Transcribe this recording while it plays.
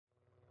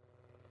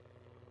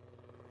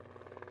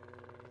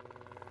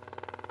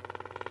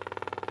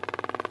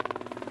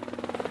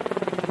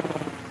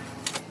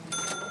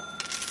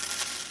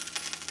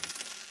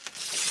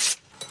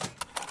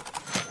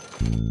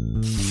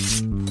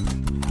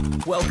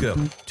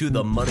Welcome to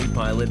the Money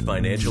Pilot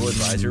Financial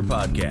Advisor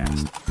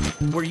Podcast,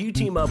 where you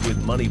team up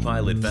with Money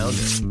Pilot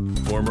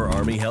founder, former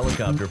Army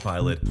helicopter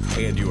pilot,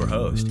 and your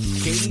host,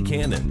 Katie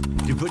Cannon,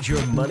 to put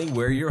your money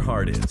where your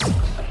heart is.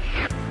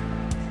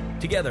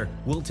 Together,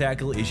 we'll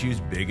tackle issues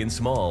big and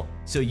small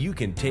so you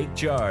can take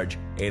charge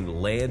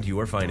and land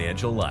your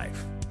financial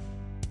life.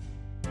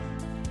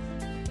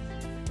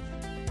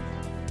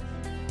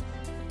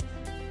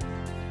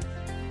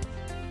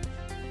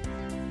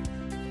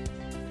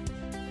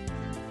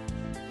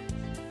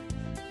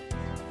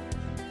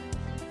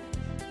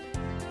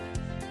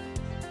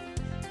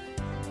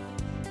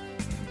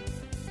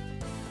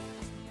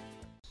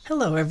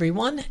 Hello,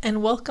 everyone,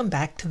 and welcome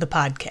back to the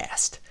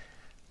podcast.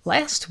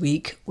 Last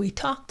week, we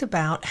talked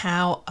about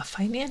how a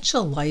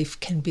financial life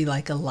can be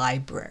like a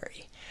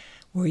library,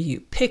 where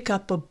you pick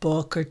up a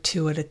book or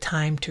two at a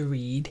time to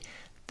read,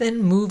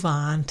 then move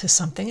on to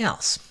something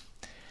else.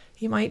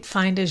 You might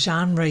find a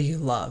genre you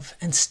love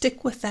and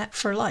stick with that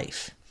for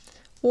life,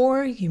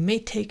 or you may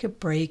take a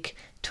break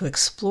to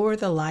explore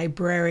the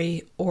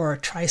library or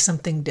try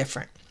something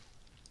different.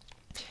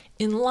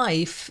 In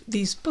life,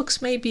 these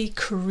books may be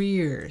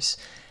careers,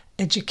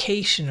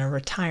 education, or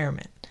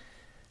retirement.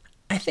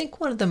 I think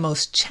one of the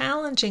most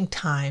challenging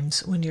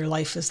times when your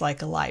life is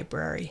like a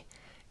library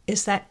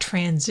is that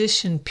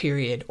transition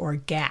period or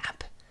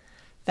gap,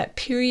 that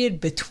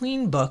period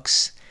between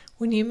books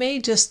when you may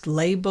just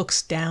lay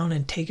books down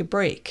and take a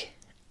break,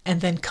 and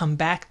then come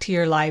back to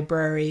your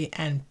library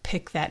and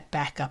pick that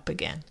back up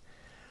again.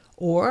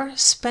 Or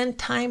spend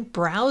time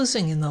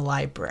browsing in the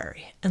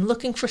library and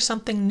looking for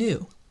something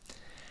new.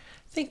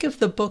 Think of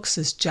the books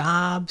as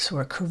jobs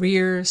or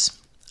careers,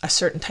 a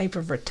certain type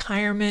of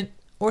retirement,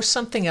 or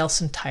something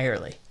else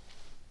entirely.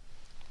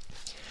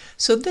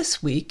 So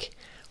this week,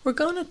 we're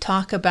going to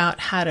talk about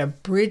how to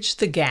bridge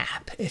the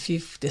gap if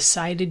you've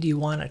decided you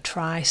want to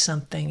try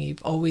something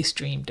you've always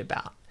dreamed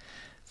about,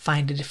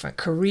 find a different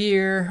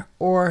career,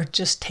 or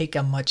just take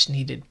a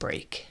much-needed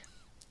break.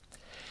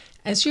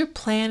 As you're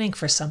planning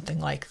for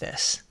something like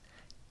this,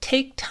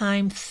 take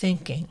time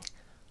thinking,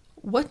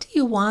 what do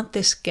you want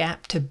this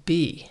gap to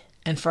be,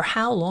 and for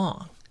how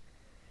long?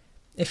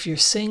 If you're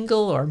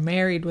single or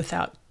married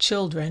without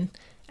children,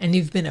 and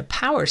you've been a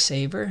power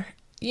saver,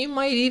 you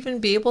might even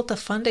be able to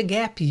fund a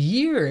gap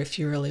year if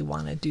you really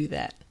want to do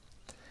that.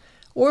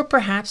 Or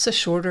perhaps a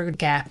shorter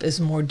gap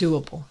is more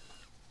doable.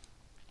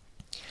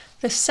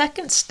 The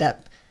second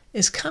step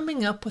is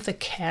coming up with a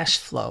cash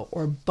flow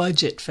or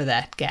budget for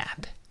that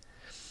gap.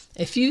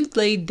 If you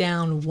laid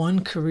down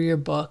one career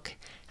book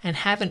and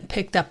haven't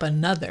picked up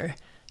another,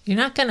 you're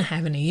not going to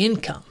have any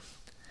income.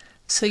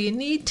 So you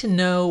need to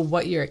know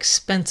what your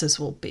expenses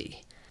will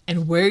be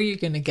and where you're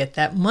going to get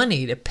that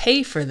money to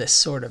pay for this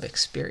sort of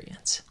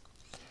experience.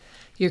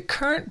 Your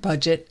current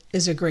budget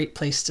is a great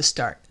place to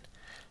start.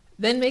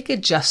 Then make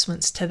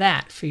adjustments to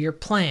that for your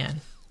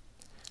plan.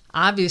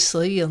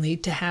 Obviously, you'll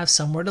need to have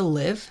somewhere to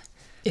live.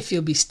 If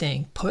you'll be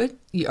staying put,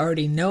 you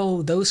already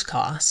know those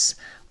costs,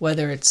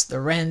 whether it's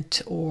the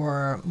rent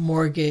or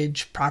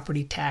mortgage,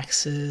 property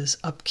taxes,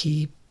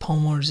 upkeep,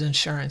 homeowners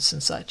insurance,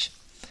 and such.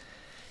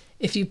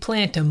 If you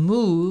plan to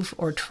move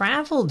or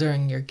travel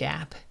during your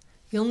gap,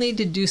 you'll need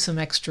to do some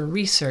extra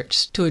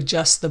research to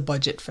adjust the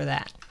budget for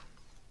that.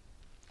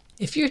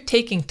 If you're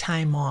taking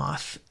time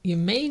off, you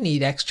may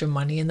need extra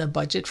money in the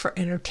budget for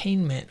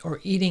entertainment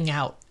or eating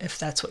out if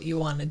that's what you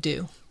want to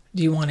do.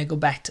 Do you want to go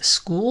back to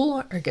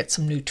school or get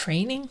some new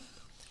training?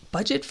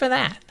 Budget for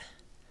that.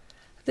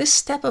 This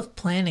step of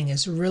planning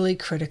is really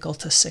critical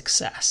to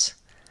success.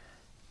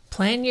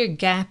 Plan your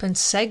gap in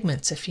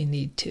segments if you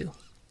need to.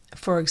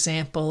 For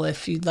example,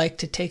 if you'd like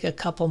to take a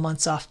couple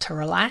months off to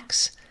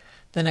relax,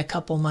 then a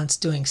couple months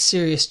doing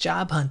serious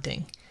job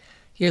hunting,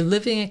 your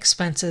living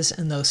expenses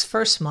in those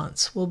first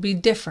months will be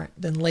different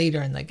than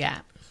later in the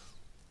gap.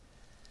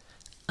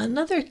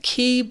 Another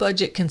key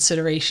budget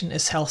consideration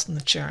is health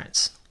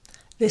insurance.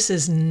 This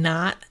is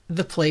not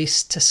the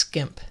place to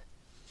skimp.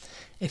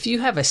 If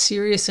you have a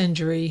serious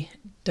injury,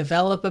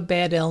 develop a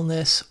bad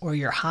illness, or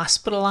you're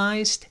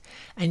hospitalized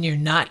and you're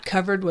not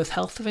covered with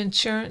health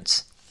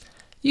insurance,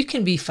 you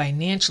can be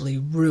financially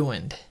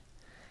ruined.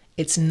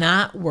 It's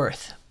not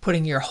worth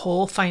putting your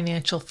whole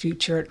financial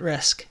future at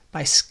risk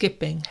by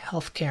skipping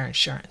healthcare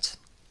insurance.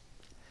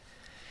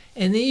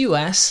 In the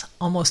U.S.,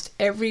 almost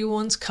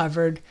everyone's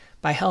covered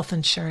by health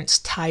insurance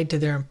tied to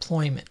their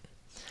employment.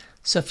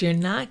 So if you're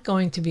not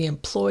going to be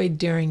employed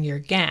during your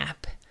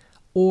gap,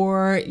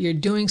 or you're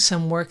doing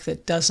some work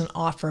that doesn't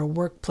offer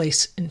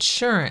workplace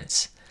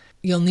insurance,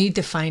 you'll need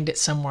to find it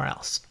somewhere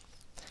else.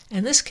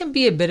 And this can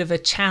be a bit of a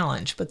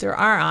challenge, but there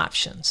are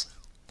options.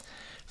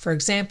 For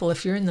example,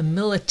 if you're in the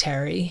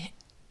military,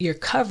 you're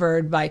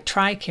covered by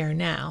TRICARE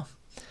now.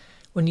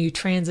 When you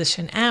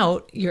transition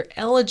out, you're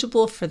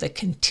eligible for the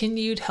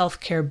Continued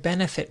Healthcare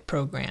Benefit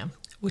Program,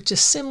 which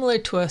is similar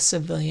to a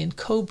civilian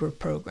COBRA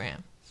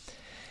program.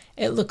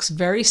 It looks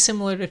very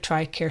similar to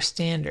TRICARE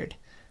Standard,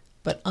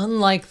 but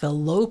unlike the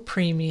low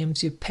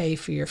premiums you pay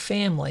for your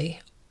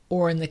family,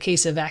 or in the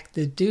case of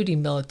active duty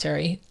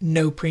military,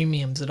 no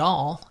premiums at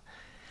all,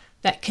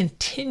 that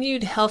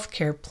continued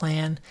healthcare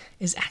plan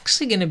is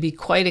actually going to be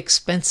quite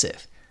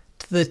expensive,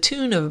 to the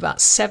tune of about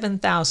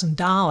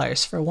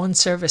 $7,000 for one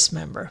service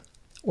member,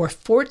 or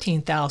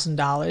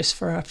 $14,000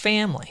 for a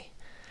family.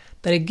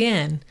 But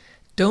again,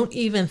 don't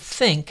even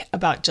think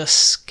about just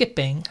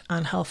skipping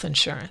on health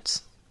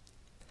insurance.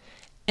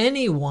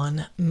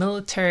 Anyone,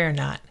 military or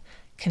not,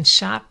 can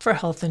shop for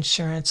health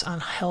insurance on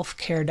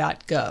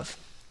healthcare.gov.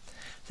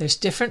 There's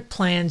different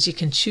plans you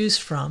can choose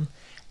from,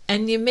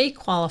 and you may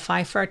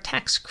qualify for a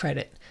tax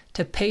credit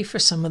to pay for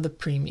some of the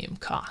premium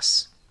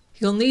costs.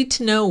 You'll need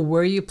to know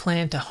where you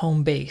plan to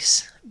home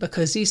base,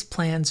 because these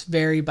plans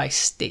vary by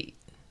state.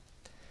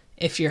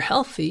 If you're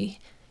healthy,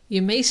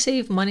 you may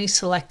save money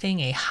selecting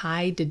a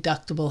high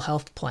deductible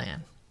health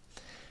plan.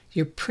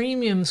 Your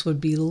premiums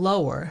would be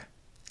lower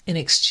in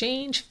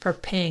exchange for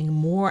paying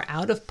more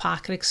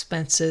out-of-pocket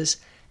expenses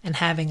and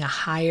having a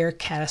higher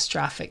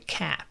catastrophic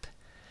cap,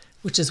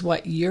 which is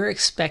what you're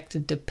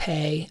expected to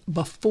pay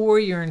before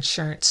your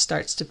insurance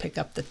starts to pick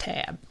up the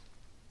tab.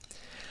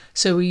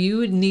 So you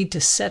would need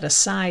to set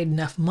aside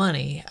enough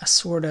money, a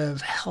sort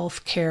of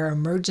healthcare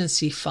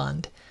emergency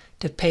fund,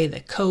 to pay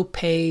the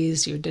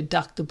co-pays, your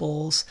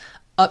deductibles,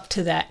 up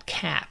to that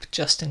cap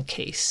just in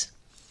case.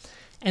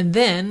 And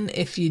then,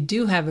 if you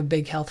do have a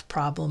big health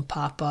problem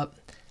pop up,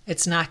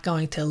 it's not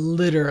going to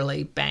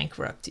literally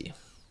bankrupt you.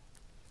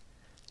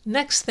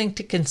 Next thing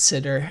to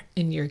consider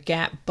in your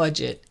GAP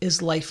budget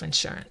is life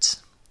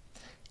insurance.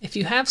 If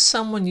you have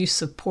someone you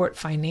support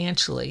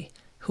financially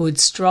who would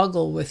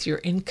struggle with your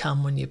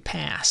income when you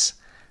pass,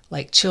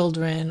 like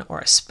children or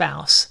a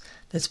spouse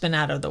that's been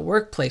out of the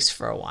workplace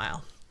for a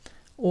while,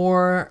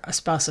 or a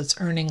spouse that's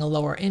earning a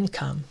lower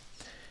income,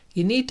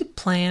 you need to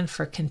plan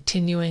for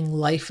continuing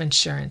life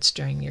insurance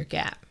during your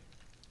GAP.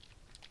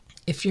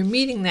 If you're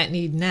meeting that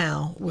need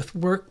now with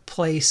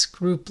workplace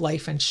group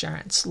life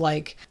insurance,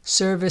 like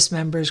service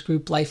members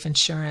group life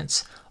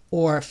insurance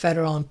or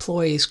federal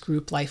employees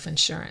group life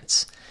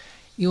insurance,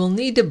 you will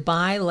need to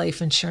buy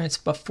life insurance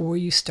before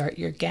you start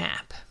your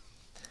GAP.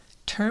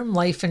 Term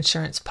life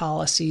insurance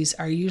policies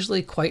are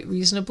usually quite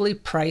reasonably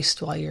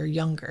priced while you're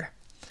younger,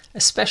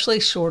 especially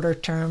shorter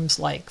terms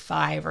like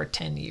 5 or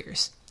 10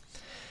 years.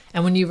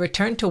 And when you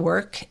return to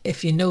work,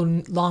 if you no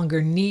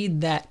longer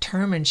need that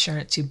term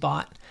insurance you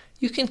bought,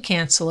 you can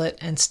cancel it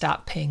and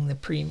stop paying the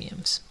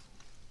premiums.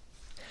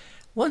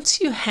 Once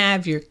you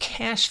have your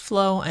cash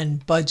flow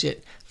and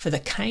budget for the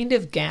kind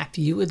of GAP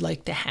you would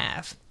like to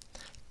have,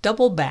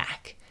 double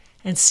back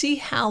and see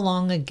how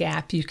long a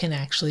GAP you can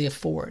actually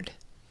afford.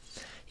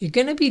 You're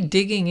going to be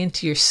digging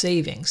into your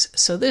savings,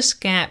 so this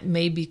GAP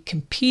may be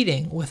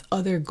competing with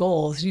other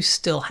goals you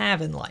still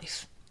have in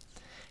life.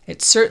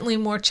 It's certainly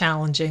more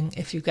challenging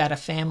if you've got a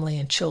family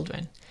and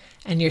children,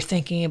 and you're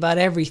thinking about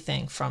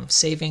everything from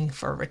saving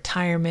for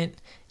retirement,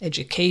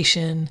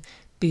 education,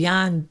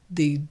 beyond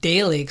the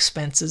daily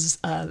expenses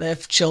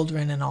of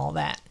children and all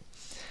that.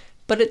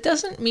 But it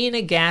doesn't mean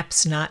a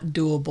GAP's not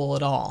doable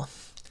at all.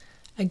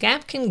 A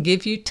GAP can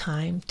give you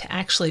time to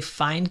actually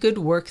find good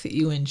work that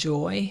you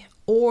enjoy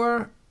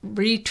or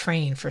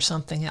retrain for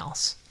something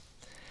else.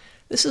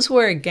 This is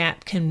where a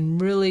GAP can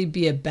really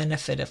be a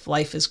benefit if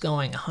life is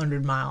going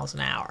 100 miles an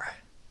hour.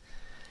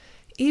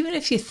 Even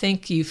if you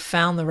think you've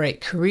found the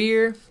right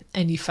career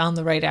and you found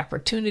the right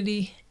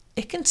opportunity,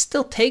 it can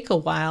still take a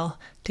while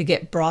to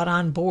get brought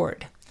on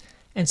board.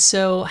 And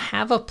so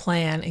have a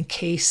plan in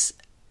case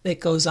it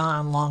goes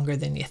on longer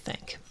than you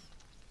think.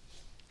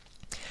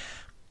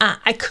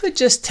 I could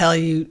just tell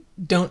you,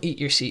 don't eat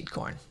your seed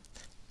corn.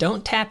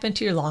 Don't tap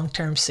into your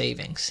long-term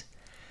savings.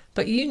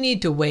 But you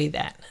need to weigh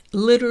that.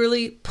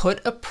 Literally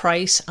put a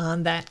price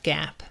on that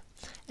GAP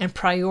and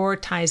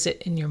prioritize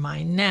it in your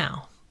mind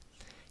now.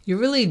 You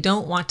really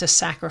don't want to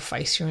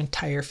sacrifice your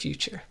entire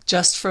future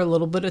just for a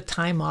little bit of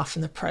time off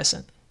in the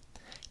present.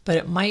 But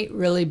it might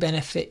really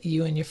benefit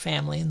you and your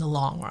family in the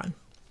long run.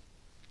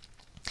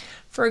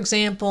 For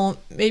example,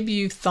 maybe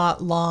you've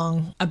thought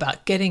long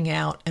about getting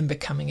out and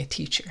becoming a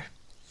teacher.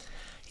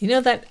 You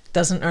know that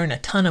doesn't earn a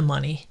ton of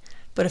money,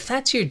 but if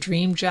that's your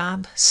dream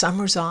job,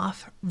 summers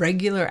off,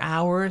 regular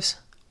hours,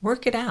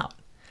 work it out.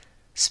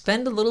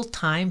 Spend a little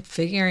time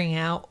figuring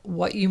out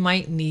what you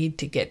might need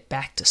to get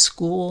back to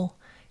school,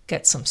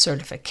 get some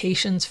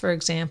certifications, for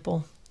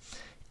example.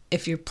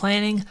 If you're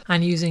planning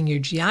on using your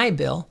GI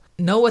Bill,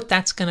 know what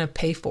that's going to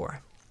pay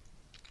for.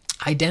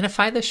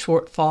 Identify the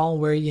shortfall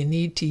where you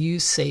need to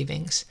use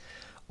savings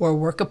or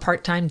work a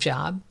part-time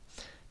job,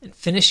 and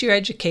finish your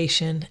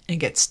education and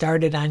get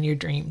started on your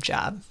dream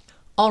job.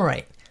 All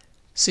right,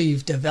 so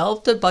you've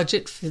developed a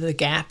budget for the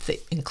GAP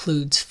that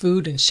includes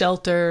food and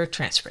shelter,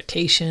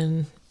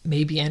 transportation,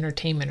 maybe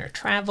entertainment or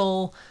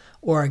travel,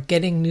 or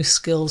getting new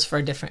skills for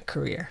a different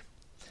career.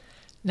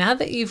 Now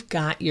that you've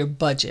got your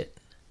budget,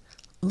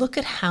 look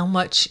at how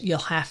much you'll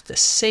have to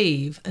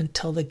save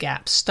until the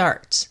GAP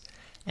starts,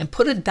 and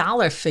put a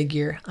dollar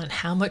figure on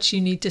how much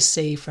you need to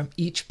save from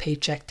each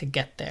paycheck to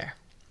get there.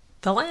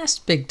 The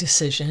last big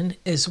decision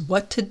is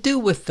what to do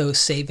with those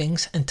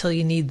savings until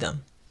you need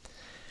them.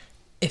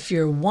 If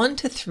you're 1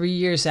 to 3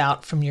 years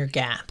out from your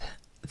GAP,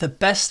 the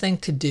best thing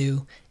to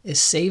do is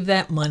save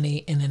that money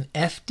in an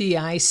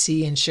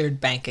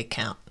FDIC-insured bank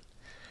account.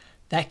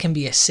 That can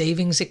be a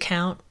savings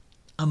account,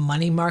 a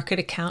money market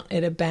account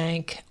at a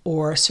bank,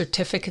 or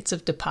certificates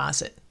of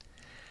deposit.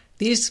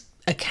 These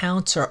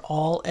accounts are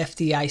all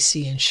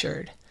FDIC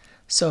insured.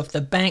 So if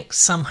the bank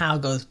somehow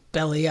goes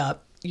belly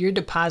up, your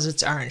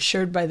deposits are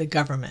insured by the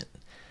government.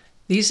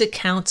 These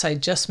accounts I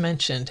just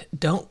mentioned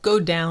don't go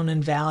down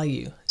in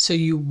value, so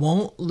you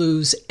won't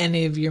lose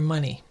any of your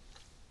money.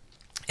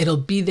 It'll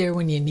be there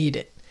when you need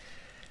it.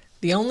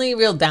 The only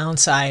real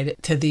downside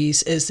to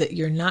these is that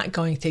you're not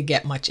going to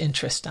get much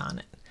interest on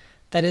it.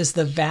 That is,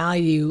 the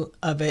value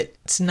of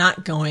it's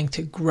not going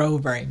to grow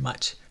very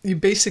much. You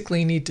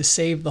basically need to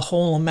save the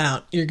whole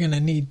amount you're going to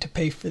need to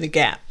pay for the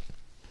gap.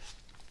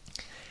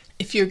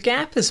 If your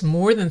gap is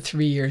more than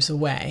 3 years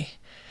away,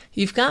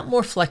 you've got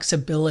more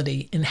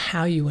flexibility in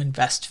how you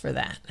invest for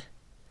that.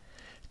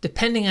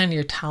 Depending on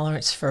your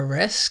tolerance for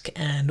risk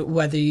and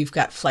whether you've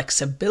got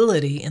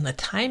flexibility in the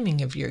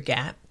timing of your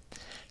gap,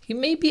 you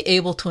may be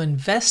able to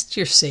invest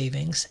your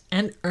savings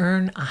and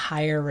earn a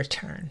higher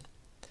return.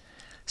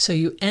 So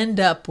you end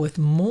up with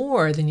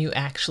more than you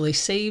actually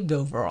saved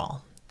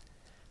overall.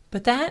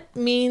 But that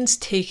means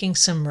taking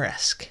some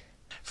risk.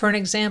 For an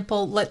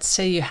example, let's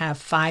say you have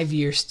 5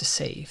 years to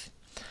save.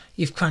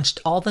 You've crunched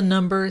all the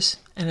numbers,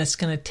 and it's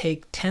going to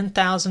take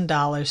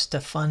 $10,000 to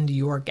fund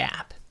your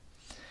gap.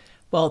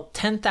 Well,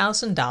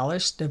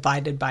 $10,000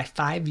 divided by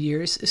 5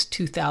 years is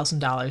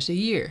 $2,000 a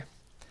year,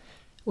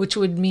 which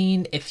would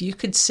mean if you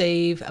could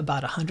save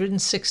about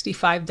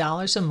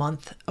 $165 a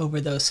month over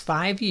those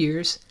 5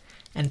 years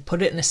and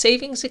put it in a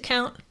savings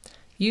account,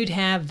 you'd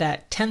have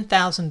that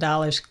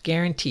 $10,000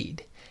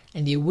 guaranteed,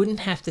 and you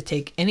wouldn't have to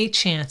take any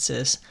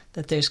chances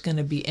that there's going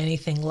to be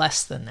anything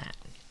less than that.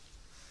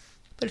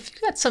 But if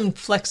you've got some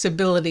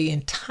flexibility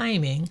in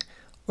timing,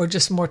 or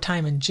just more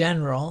time in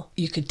general,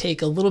 you could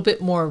take a little bit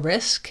more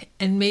risk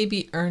and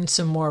maybe earn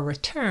some more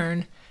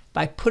return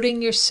by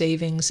putting your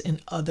savings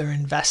in other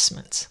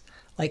investments,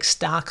 like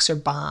stocks or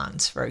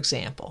bonds, for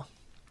example.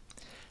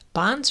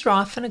 Bonds are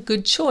often a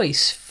good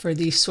choice for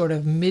these sort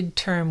of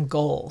midterm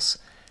goals.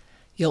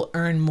 You'll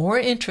earn more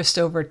interest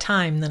over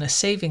time than a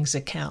savings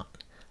account.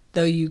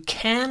 Though you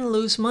can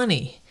lose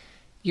money,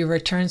 your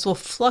returns will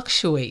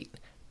fluctuate,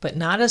 but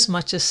not as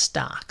much as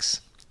stocks.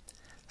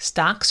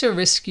 Stocks are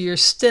riskier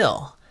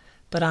still,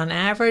 but on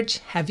average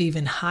have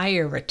even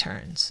higher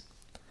returns.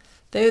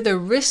 They're the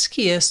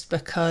riskiest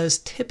because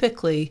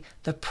typically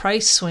the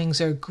price swings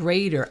are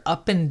greater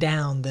up and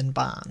down than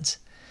bonds.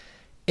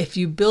 If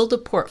you build a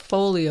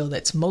portfolio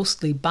that's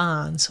mostly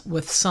bonds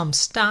with some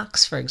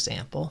stocks, for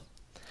example,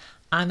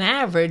 on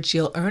average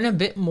you'll earn a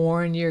bit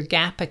more in your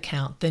gap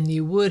account than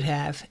you would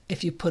have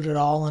if you put it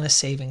all in a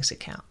savings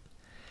account.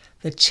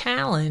 The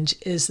challenge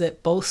is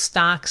that both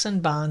stocks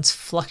and bonds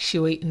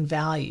fluctuate in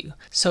value,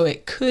 so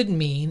it could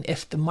mean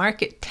if the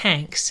market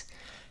tanks,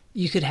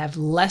 you could have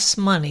less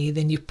money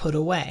than you put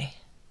away.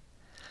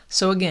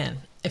 So again,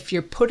 if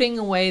you're putting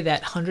away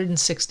that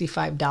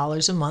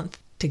 $165 a month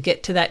to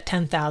get to that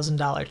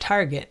 $10,000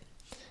 target,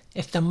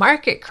 if the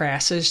market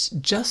crashes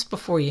just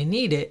before you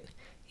need it,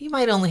 you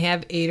might only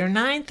have $8,000 or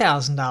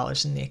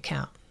 $9,000 in the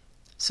account.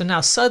 So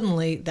now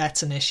suddenly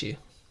that's an issue.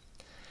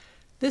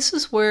 This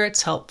is where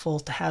it's helpful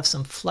to have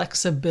some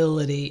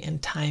flexibility in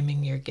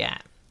timing your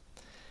gap.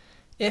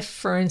 If,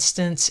 for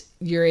instance,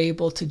 you're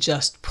able to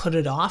just put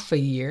it off a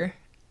year,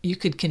 you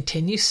could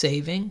continue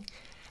saving,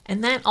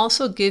 and that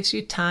also gives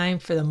you time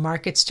for the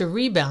markets to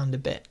rebound a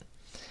bit.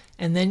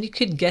 And then you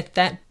could get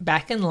that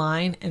back in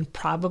line and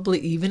probably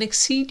even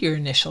exceed your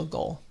initial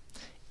goal,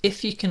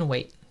 if you can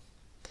wait.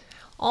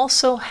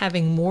 Also,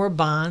 having more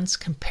bonds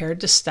compared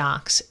to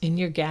stocks in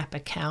your gap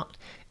account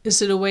is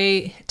it a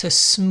way to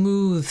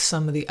smooth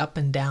some of the up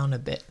and down a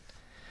bit.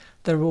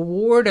 The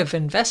reward of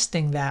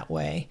investing that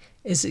way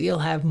is that you'll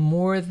have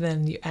more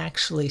than you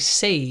actually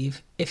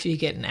save if you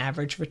get an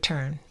average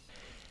return.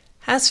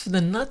 As for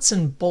the nuts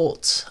and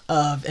bolts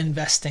of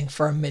investing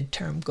for a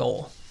midterm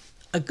goal,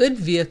 a good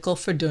vehicle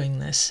for doing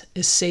this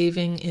is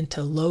saving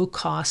into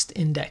low-cost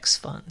index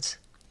funds.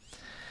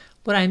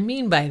 What I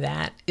mean by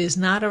that is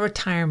not a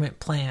retirement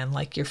plan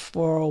like your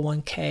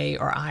 401k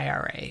or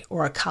IRA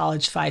or a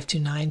college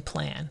 529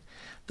 plan.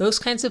 Those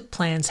kinds of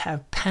plans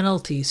have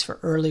penalties for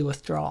early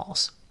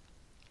withdrawals.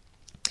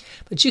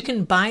 But you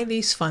can buy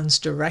these funds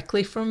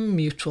directly from a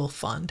mutual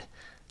fund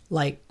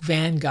like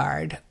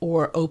Vanguard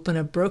or open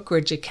a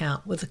brokerage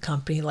account with a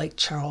company like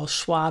Charles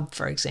Schwab,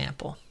 for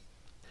example.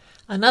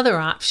 Another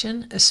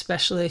option,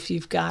 especially if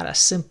you've got a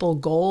simple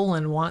goal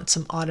and want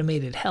some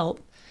automated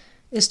help,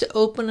 is to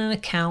open an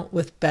account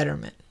with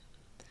Betterment.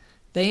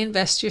 They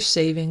invest your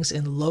savings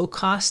in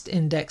low-cost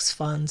index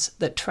funds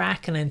that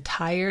track an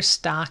entire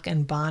stock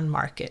and bond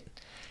market,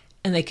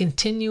 and they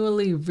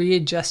continually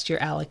readjust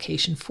your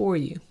allocation for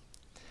you.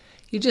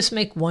 You just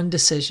make one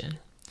decision.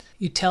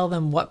 You tell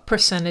them what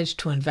percentage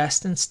to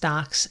invest in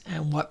stocks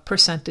and what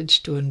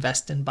percentage to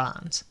invest in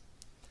bonds.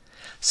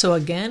 So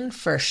again,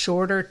 for a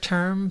shorter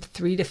term,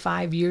 3 to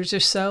 5 years or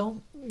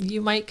so,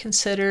 you might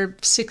consider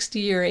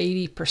 60 or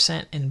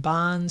 80% in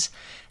bonds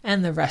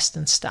and the rest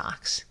in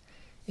stocks.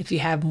 If you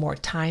have more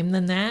time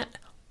than that,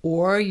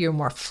 or you're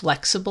more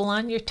flexible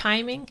on your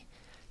timing,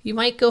 you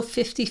might go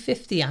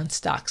 50-50 on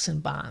stocks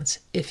and bonds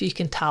if you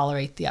can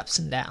tolerate the ups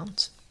and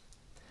downs.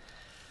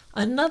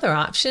 Another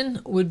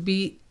option would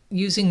be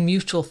using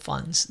mutual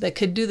funds that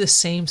could do the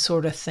same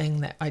sort of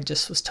thing that I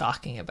just was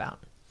talking about.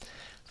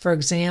 For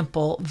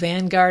example,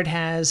 Vanguard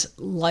has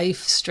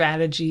Life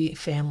Strategy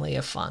family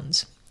of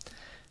funds,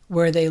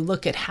 where they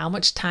look at how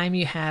much time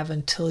you have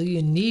until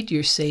you need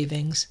your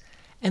savings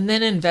and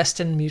then invest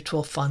in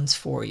mutual funds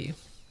for you.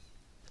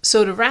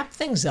 So to wrap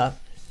things up,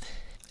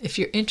 if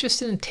you're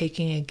interested in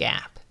taking a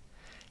gap,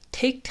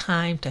 take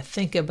time to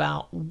think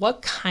about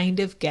what kind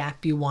of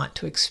gap you want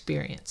to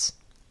experience.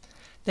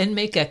 Then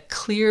make a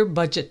clear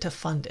budget to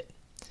fund it.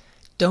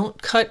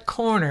 Don't cut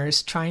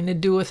corners trying to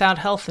do without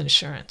health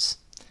insurance.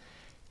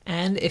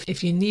 And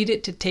if you need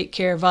it to take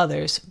care of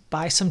others,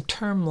 buy some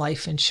term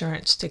life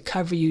insurance to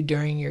cover you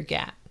during your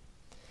gap.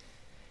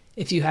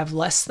 If you have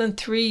less than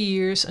 3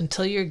 years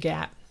until your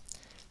gap,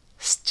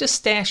 just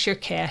stash your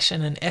cash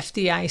in an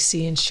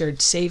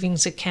FDIC-insured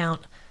savings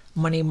account,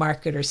 money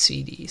market, or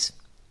CDs.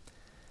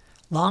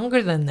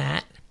 Longer than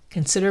that,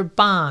 consider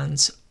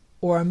bonds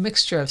or a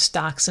mixture of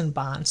stocks and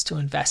bonds to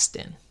invest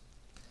in.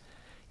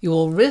 You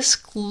will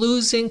risk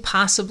losing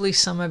possibly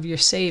some of your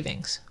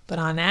savings, but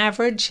on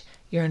average,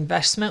 your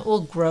investment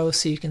will grow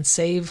so you can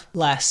save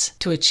less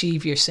to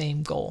achieve your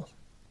same goal.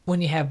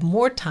 When you have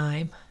more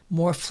time,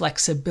 more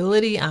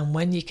flexibility on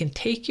when you can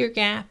take your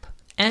gap,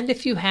 and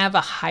if you have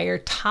a higher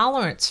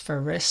tolerance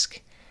for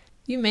risk,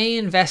 you may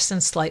invest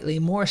in slightly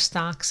more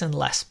stocks and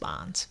less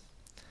bonds.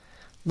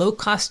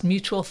 Low-cost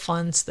mutual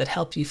funds that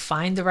help you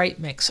find the right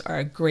mix are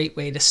a great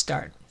way to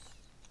start.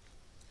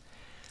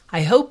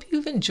 I hope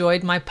you've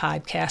enjoyed my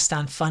podcast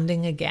on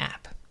funding a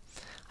gap.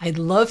 I'd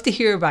love to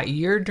hear about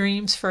your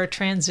dreams for a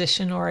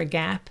transition or a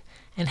gap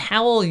and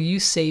how will you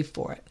save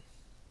for it.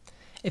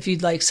 If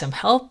you'd like some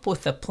help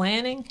with the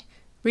planning,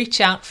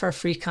 reach out for a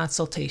free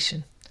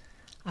consultation.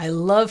 I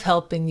love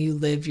helping you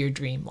live your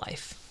dream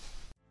life.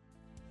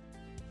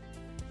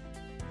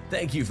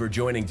 Thank you for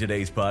joining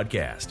today's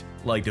podcast.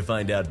 Like to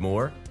find out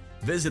more?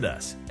 Visit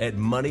us at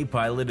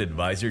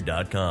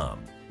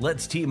moneypilotadvisor.com.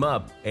 Let's team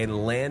up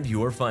and land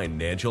your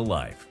financial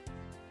life.